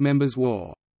many WASP members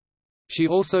wore. She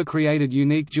also created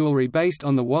unique jewelry based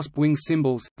on the WASP wings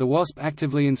symbols. The WASP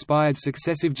actively inspired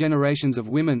successive generations of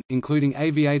women, including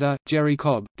aviator, Jerry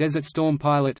Cobb, Desert Storm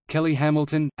pilot, Kelly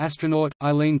Hamilton, astronaut,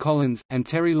 Eileen Collins, and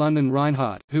Terry London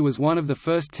Reinhardt, who was one of the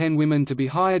first 10 women to be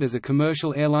hired as a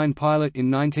commercial airline pilot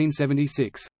in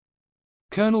 1976.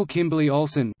 Colonel Kimberly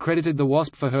Olsen credited the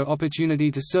WASP for her opportunity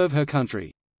to serve her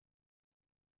country.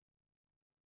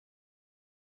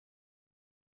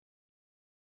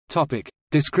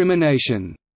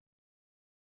 Discrimination.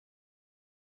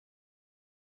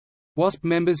 WASP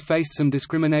members faced some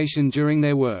discrimination during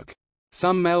their work.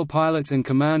 Some male pilots and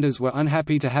commanders were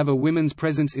unhappy to have a women's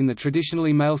presence in the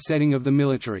traditionally male setting of the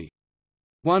military.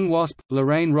 One WASP,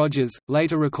 Lorraine Rogers,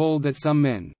 later recalled that some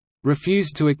men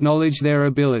refused to acknowledge their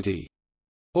ability,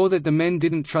 or that the men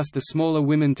didn't trust the smaller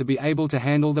women to be able to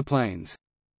handle the planes.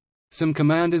 Some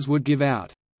commanders would give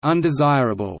out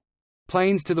undesirable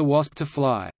planes to the WASP to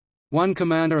fly. One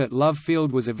commander at Love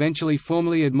Field was eventually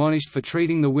formally admonished for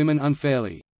treating the women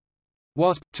unfairly.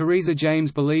 WASP, Theresa James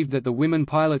believed that the women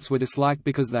pilots were disliked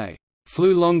because they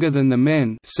flew longer than the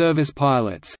men service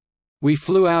pilots. We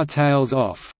flew our tails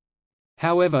off.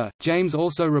 However, James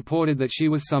also reported that she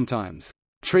was sometimes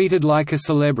treated like a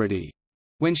celebrity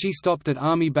when she stopped at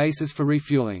Army bases for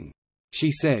refueling. She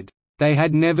said, "They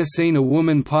had never seen a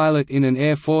woman pilot in an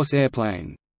Air Force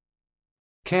airplane."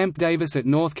 Camp Davis at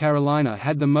North Carolina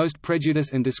had the most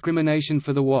prejudice and discrimination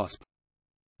for the WASP.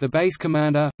 The base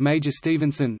commander, Major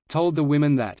Stevenson, told the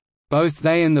women that, "Both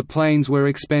they and the planes were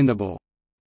expendable."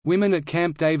 Women at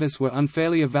Camp Davis were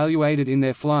unfairly evaluated in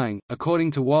their flying, according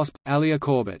to WASP, Alia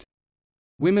Corbett.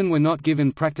 Women were not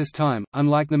given practice time,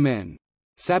 unlike the men.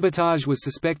 Sabotage was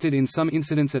suspected in some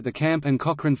incidents at the camp, and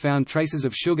Cochrane found traces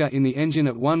of sugar in the engine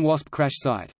at one WASP crash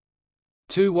site.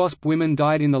 2 WASP women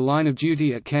died in the line of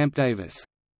duty at Camp Davis.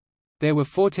 There were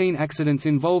 14 accidents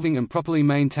involving improperly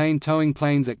maintained towing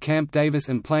planes at Camp Davis,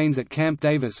 and planes at Camp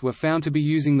Davis were found to be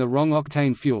using the wrong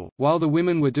octane fuel. While the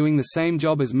women were doing the same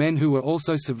job as men who were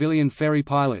also civilian ferry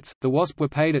pilots, the WASP were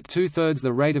paid at 2/3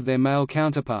 the rate of their male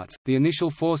counterparts. The initial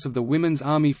force of the Women's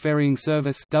Army Ferrying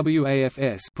Service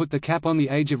 (WAFS) put the cap on the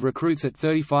age of recruits at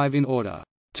 35 in order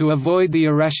to avoid the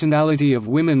irrationality of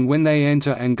women when they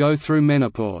enter and go through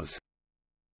menopause.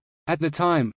 At the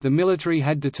time, the military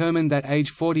had determined that age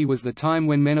 40 was the time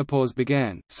when menopause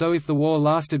began, so if the war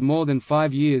lasted more than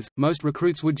 5 years, most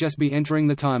recruits would just be entering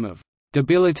the time of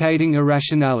debilitating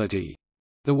irrationality.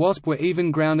 The WASP were even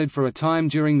grounded for a time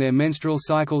during their menstrual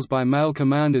cycles by male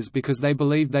commanders because they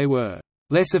believed they were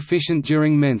less efficient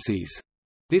during menses.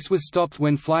 This was stopped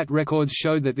when flight records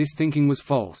showed that this thinking was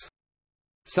false.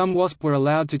 Some WASP were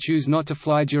allowed to choose not to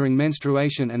fly during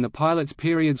menstruation, and the pilots'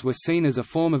 periods were seen as a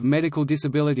form of medical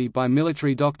disability by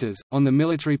military doctors. On the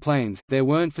military planes, there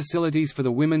weren't facilities for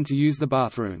the women to use the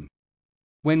bathroom.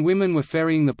 When women were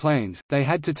ferrying the planes, they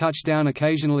had to touch down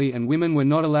occasionally, and women were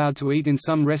not allowed to eat in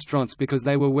some restaurants because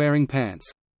they were wearing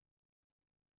pants.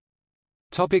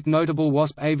 Notable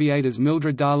WASP aviators: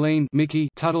 Mildred Darlene Mickey,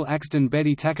 Tuttle Axton,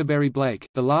 Betty Tackerberry Blake,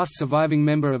 the last surviving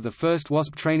member of the first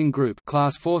WASP training group,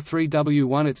 Class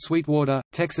 43W1 at Sweetwater,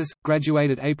 Texas,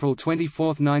 graduated April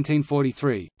 24,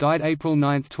 1943, died April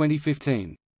 9,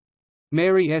 2015.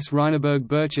 Mary S. Reineberg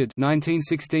Burchard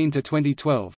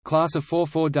 (1916–2012), Class of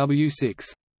 44W6.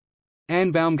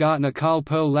 Anne Baumgartner Carl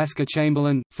Pearl Lasker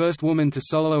Chamberlain, first woman to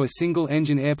solo a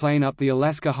single-engine airplane up the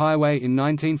Alaska Highway in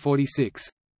 1946.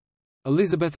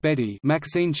 Elizabeth Betty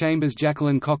Maxine Chambers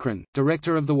Jacqueline Cochrane,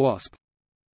 director of the WASP.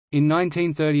 In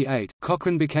 1938,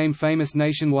 Cochrane became famous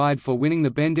nationwide for winning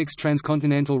the Bendix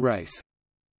Transcontinental Race.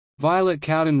 Violet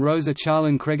Cowden Rosa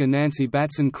Charlin Kreger Nancy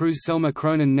Batson Cruz Selma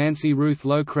Cronin Nancy Ruth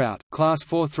Lowe Kraut, Class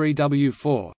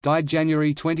 43W4, died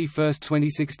January 21,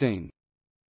 2016.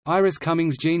 Iris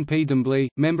Cummings Jean P. Demblee,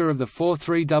 member of the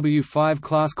 43W5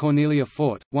 class Cornelia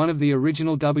Fort, one of the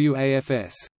original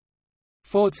WAFS.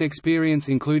 Fort's experience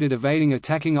included evading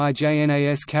attacking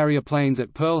IJNAS carrier planes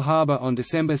at Pearl Harbor on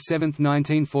December 7,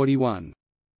 1941.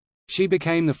 She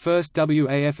became the first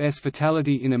WAFS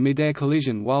fatality in a midair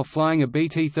collision while flying a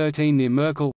BT-13 near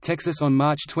Merkel, Texas on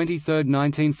March 23,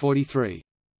 1943.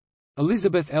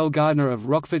 Elizabeth L. Gardner of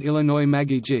Rockford, Illinois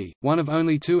Maggie G., one of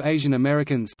only 2 Asian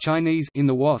Americans Chinese in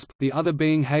the WASP, the other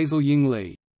being Hazel Ying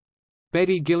Lee.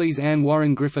 Betty Gillies Ann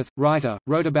Warren Griffith, writer,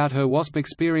 wrote about her WASP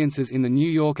experiences in The New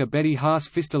Yorker. Betty Haas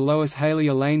Pfister Lois Haley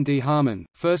Elaine D. Harmon,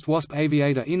 first WASP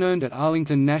aviator interned at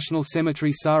Arlington National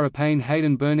Cemetery. Sarah Payne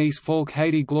Hayden Bernice Falk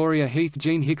Haiti Gloria Heath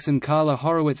Jean Hickson Carla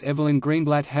Horowitz Evelyn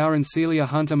Greenblatt Howren Celia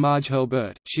Hunter Marge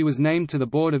Hurlburt. She was named to the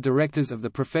board of directors of the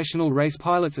Professional Race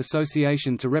Pilots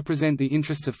Association to represent the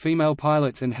interests of female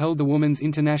pilots, and held the woman's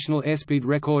international airspeed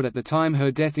record at the time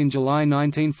her death in July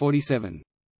 1947.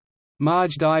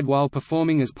 Marge died while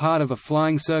performing as part of a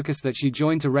flying circus that she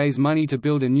joined to raise money to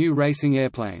build a new racing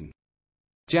airplane.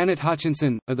 Janet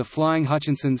Hutchinson, of the Flying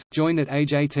Hutchinsons, joined at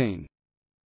age 18.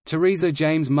 Theresa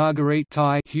James Marguerite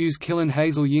Thai Hughes Killen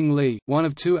Hazel Ying Lee, one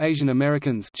of 2 Asian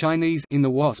Americans Chinese in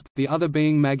the WASP, the other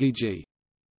being Maggie G.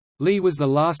 Lee was the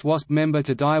last WASP member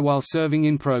to die while serving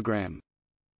in program.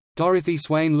 Dorothy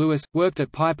Swain Lewis, worked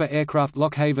at Piper Aircraft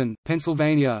Lockhaven,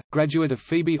 Pennsylvania, graduate of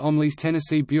Phoebe Omley's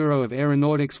Tennessee Bureau of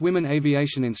Aeronautics Women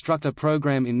Aviation Instructor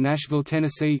Program in Nashville,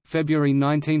 Tennessee, February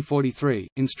 1943,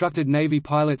 instructed Navy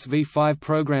pilots V-5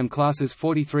 program classes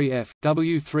 43F,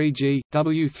 W-3G,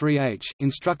 W-3H,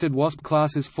 instructed WASP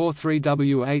classes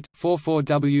 43W-8,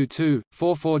 44W-2,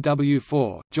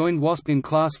 44W-4, joined WASP in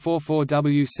class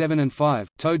 44W-7 and 5,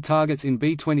 towed targets in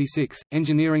B-26,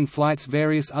 engineering flights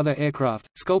various other aircraft,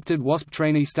 sculpted erected WASP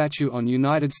trainee statue on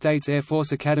United States Air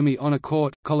Force Academy Honor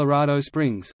Court, Colorado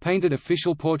Springs, painted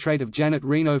official portrait of Janet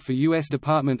Reno for U.S.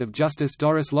 Department of Justice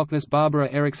Doris Lockness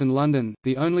Barbara Erickson London,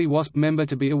 the only WASP member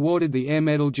to be awarded the Air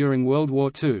Medal during World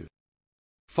War II.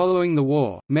 Following the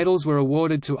war, medals were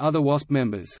awarded to other WASP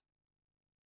members.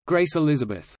 Grace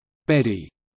Elizabeth Betty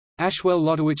Ashwell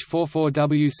Lotowich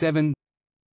 44W7,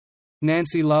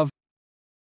 Nancy Love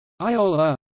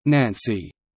Iola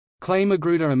Nancy Clay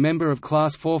Magruder, a member of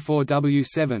Class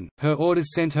 44W7, her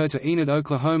orders sent her to Enid,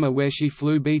 Oklahoma, where she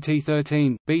flew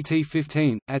BT-13,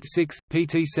 BT-15, AT-6,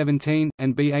 PT-17,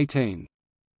 and B-18.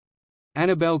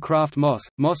 Annabelle Kraft Moss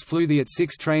flew the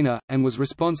AT-6 trainer, and was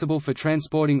responsible for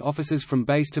transporting officers from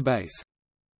base to base.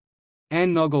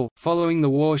 Anne Noggle, following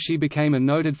the war she became a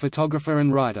noted photographer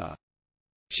and writer.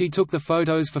 She took the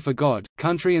photos for God,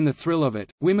 Country and the Thrill of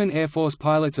It, Women Air Force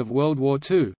Pilots of World War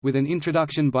II, with an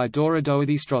introduction by Dora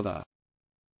Doherty Strother.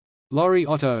 Laurie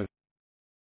Otto,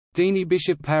 Deanie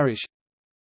Bishop Parrish,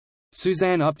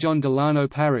 Suzanne Upjohn Delano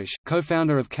Parrish,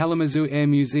 co-founder of Kalamazoo Air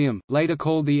Museum, later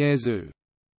called the Air Zoo.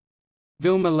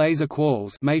 Vilma Laser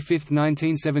Qualls, May 5,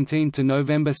 1917 to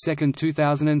November 2,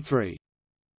 2003.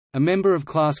 A member of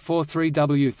Class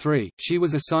 43W3, she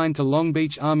was assigned to Long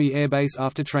Beach Army Air Base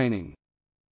after training.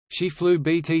 She flew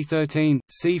BT-13,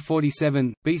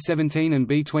 C-47, B-17 and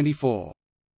B-24.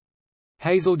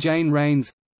 Hazel Jane Rains,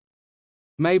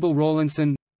 Mabel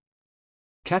Rawlinson,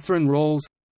 Catherine Rawls,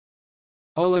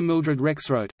 Ola Mildred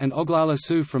Rexroth, and Oglala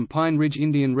Sioux from Pine Ridge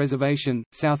Indian Reservation,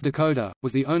 South Dakota,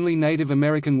 was the only Native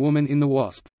American woman in the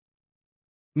WASP.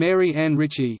 Mary Ann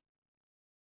Ritchie,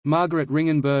 Margaret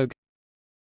Ringenberg,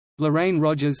 Lorraine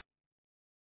Rogers,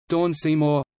 Dawn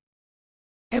Seymour,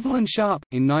 Evelyn Sharp.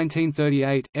 In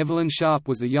 1938, Evelyn Sharp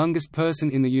was the youngest person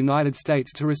in the United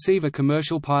States to receive a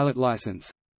commercial pilot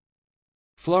license.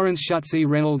 Florence Schutze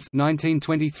Reynolds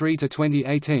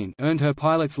 (1923–2018) earned her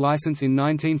pilot's license in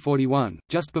 1941,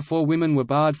 just before women were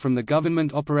barred from the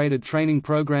government-operated training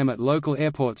program at local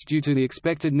airports due to the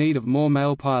expected need of more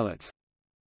male pilots.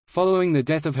 Following the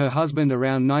death of her husband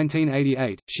around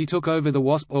 1988, she took over the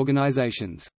WASP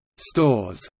organization's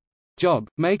stores job,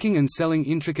 making and selling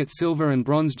intricate silver and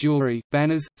bronze jewelry,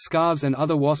 banners, scarves and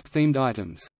other WASP-themed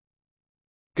items.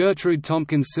 Gertrude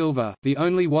Tompkins Silver, the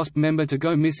only WASP member to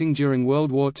go missing during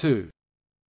World War II.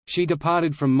 She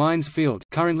departed from Mines Field,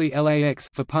 currently LAX,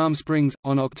 for Palm Springs,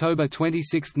 on October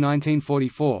 26,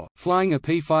 1944, flying a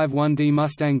P-51D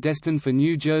Mustang destined for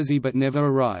New Jersey but never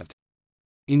arrived.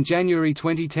 In January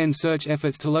 2010, search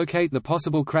efforts to locate the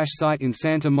possible crash site in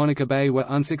Santa Monica Bay were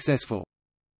unsuccessful.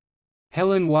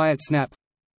 Helen Wyatt Snap,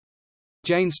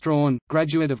 Jane Strawn,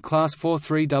 graduate of Class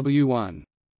 43W1.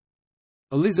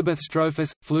 Elizabeth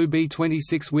Strophus, flew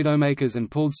B-26 Widowmakers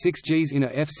and pulled 6 Gs in a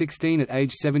F-16 at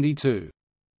age 72.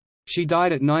 She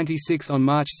died at 96 on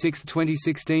March 6,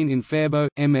 2016 in Faribault,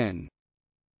 MN.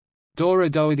 Dora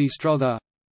Doherty Strother,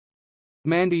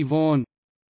 Mandy Vaughan,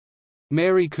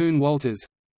 Mary Coon Walters,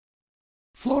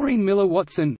 Florine Miller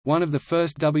Watson, one of the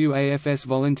first WAFS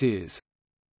volunteers.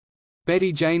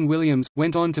 Betty Jane Williams,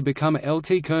 went on to become a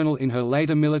LT Colonel in her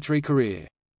later military career.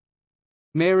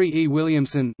 Mary E.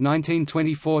 Williamson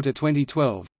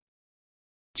 (1924–2012),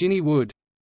 Ginny Wood,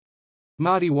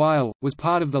 Marty Weil, was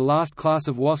part of the last class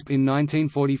of WASP in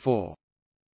 1944.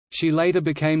 She later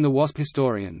became the WASP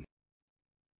historian.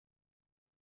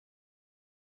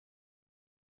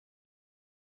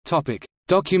 Topic: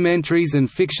 Documentaries and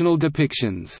fictional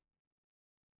depictions.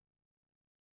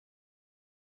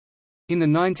 In the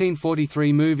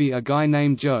 1943 movie A Guy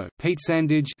Named Joe, Pete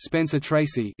Sandidge Spencer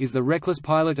Tracy is the reckless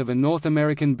pilot of a North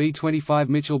American B-25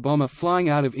 Mitchell bomber flying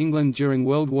out of England during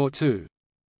World War II.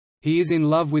 He is in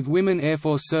love with women Air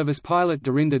Force Service pilot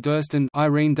Dorinda Durston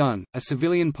Irene Dunn, a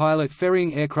civilian pilot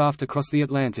ferrying aircraft across the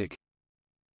Atlantic.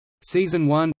 Season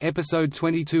 1, Episode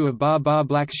 22 of Bar Bar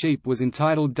Black Sheep was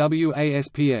entitled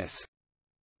WASPS.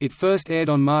 It first aired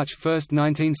on March 1,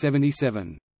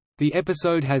 1977. The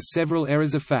episode has several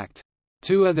errors of fact.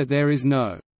 Two are that there is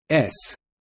no S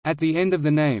at the end of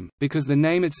the name, because the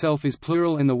name itself is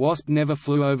plural and the WASP never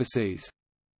flew overseas.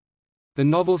 The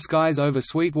novel Skies Over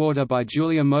Sweetwater by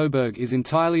Julia Moberg is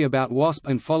entirely about WASP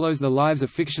and follows the lives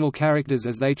of fictional characters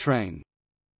as they train.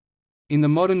 In the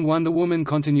modern Wonder Woman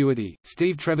continuity,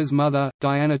 Steve Trevor's mother,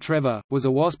 Diana Trevor, was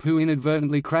a WASP who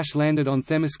inadvertently crash-landed on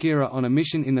Themyscira on a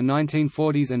mission in the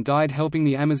 1940s and died helping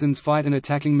the Amazons fight an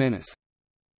attacking menace.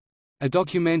 A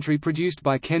documentary produced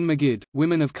by Ken McGidd,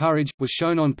 Women of Courage, was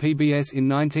shown on PBS in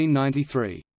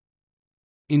 1993.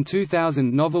 In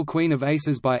 2000, novel Queen of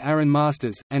Aces by Aaron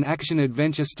Masters, an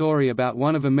action-adventure story about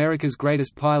one of America's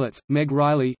greatest pilots, Meg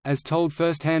Riley, as told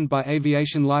firsthand by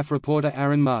Aviation Life reporter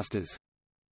Aaron Masters.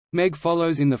 Meg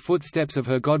follows in the footsteps of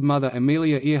her godmother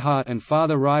Amelia Earhart and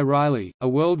father Ry Riley, a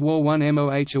World War I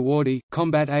MOH awardee,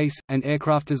 combat ace, and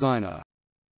aircraft designer.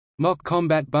 Mock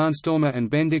combat barnstormer and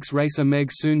Bendix racer Meg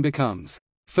soon becomes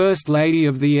First Lady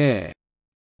of the Air,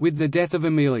 with the death of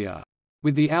Amelia.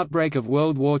 With the outbreak of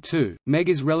World War II, Meg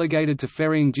is relegated to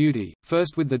ferrying duty,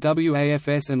 first with the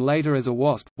WAFS and later as a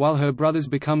WASP, while her brothers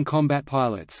become combat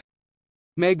pilots.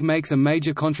 Meg makes a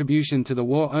major contribution to the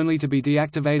war only to be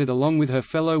deactivated along with her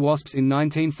fellow WASPs in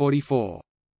 1944.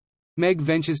 Meg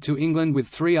ventures to England with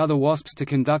 3 other WASPs to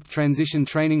conduct transition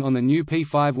training on the new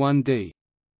P-51D.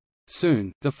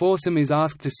 Soon, the foursome is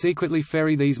asked to secretly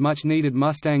ferry these much-needed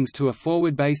Mustangs to a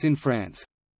forward base in France.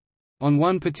 On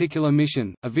one particular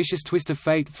mission, a vicious twist of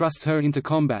fate thrusts her into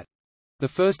combat—the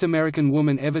first American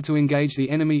woman ever to engage the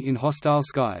enemy in hostile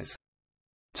skies.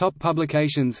 Top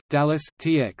publications, Dallas,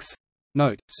 TX.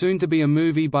 Note, soon to be a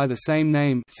movie by the same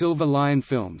name, Silver Lion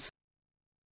Films.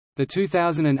 The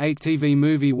 2008 TV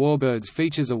movie Warbirds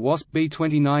features a WASP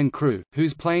B-29 crew,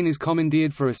 whose plane is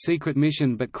commandeered for a secret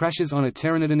mission but crashes on a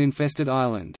pteranodon-infested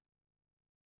island.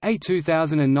 A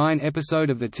 2009 episode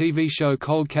of the TV show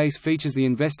Cold Case features the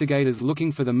investigators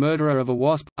looking for the murderer of a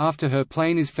WASP, after her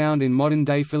plane is found in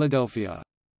modern-day Philadelphia.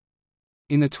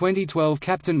 In the 2012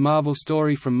 Captain Marvel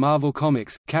story from Marvel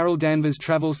Comics, Carol Danvers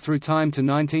travels through time to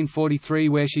 1943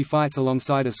 where she fights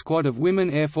alongside a squad of women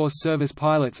Air Force Service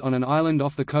pilots on an island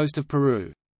off the coast of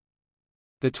Peru.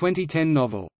 The 2010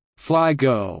 novel, Fly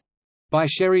Girl, by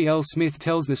Sherry L. Smith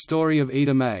tells the story of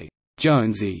Ida Mae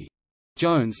Jonesy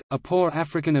Jones, a poor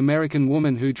African-American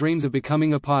woman who dreams of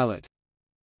becoming a pilot.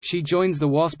 She joins the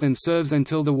WASP and serves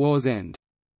until the war's end.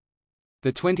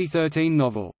 The 2013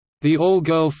 novel, The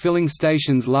All-Girl Filling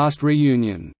Station's Last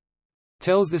Reunion,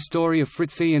 tells the story of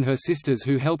Fritzie and her sisters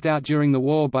who helped out during the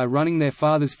war by running their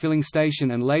father's filling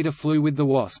station and later flew with the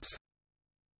WASPs.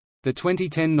 The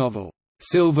 2010 novel,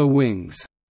 Silver Wings,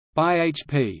 by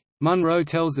H.P. Munro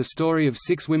tells the story of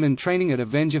 6 women training at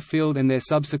Avenger Field and their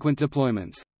subsequent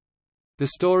deployments. The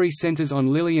story centers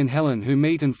on Lily and Helen who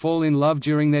meet and fall in love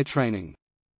during their training.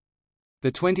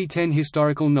 The 2010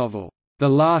 historical novel, The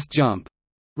Last Jump,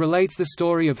 relates the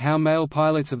story of how male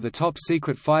pilots of the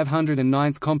top-secret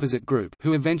 509th Composite Group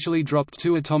who eventually dropped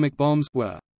 2 atomic bombs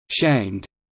were «shamed»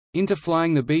 into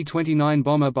flying the B-29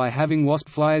 bomber by having WASP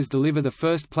flyers deliver the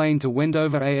first plane to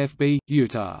Wendover AFB,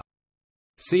 Utah.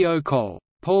 C.O. Cole.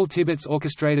 Paul Tibbets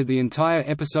orchestrated the entire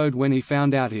episode when he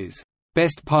found out his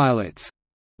 «best pilots»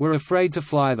 were afraid to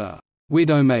fly the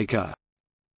Widowmaker.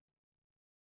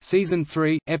 Season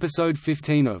 3, Episode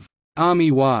 15 of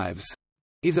Army Wives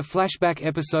is a flashback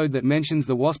episode that mentions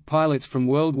the WASP pilots from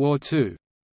World War II.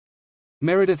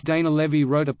 Meredith Dana Levy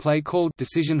wrote a play called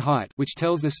Decision Height, which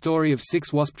tells the story of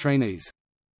 6 WASP trainees.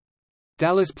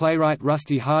 Dallas playwright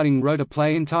Rusty Harding wrote a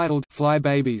play entitled Fly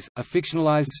Babies, a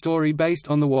fictionalized story based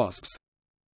on the WASPs.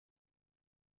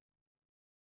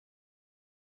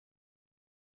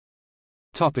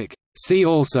 See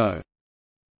also: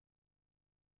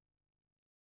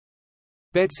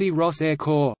 Betsy Ross Air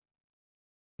Corps,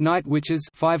 Night Witches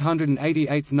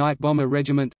 588th Night Bomber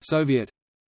Regiment, Soviet;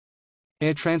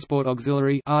 Air Transport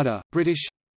Auxiliary (ARDA), British;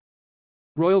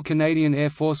 Royal Canadian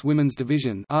Air Force Women's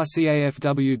Division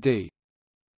 (RCAFWD),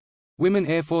 Women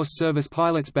Air Force Service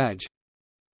Pilots Badge,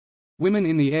 Women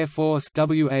in the Air Force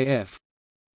 (WAF),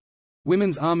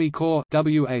 Women's Army Corps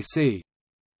 (WAC),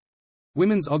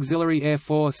 Women's Auxiliary Air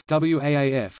Force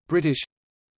 (WAAF), British;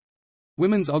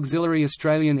 Women's Auxiliary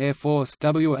Australian Air Force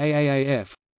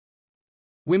 (WAAAF).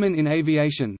 Women in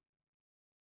Aviation.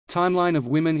 Timeline of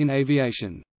women in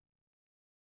aviation.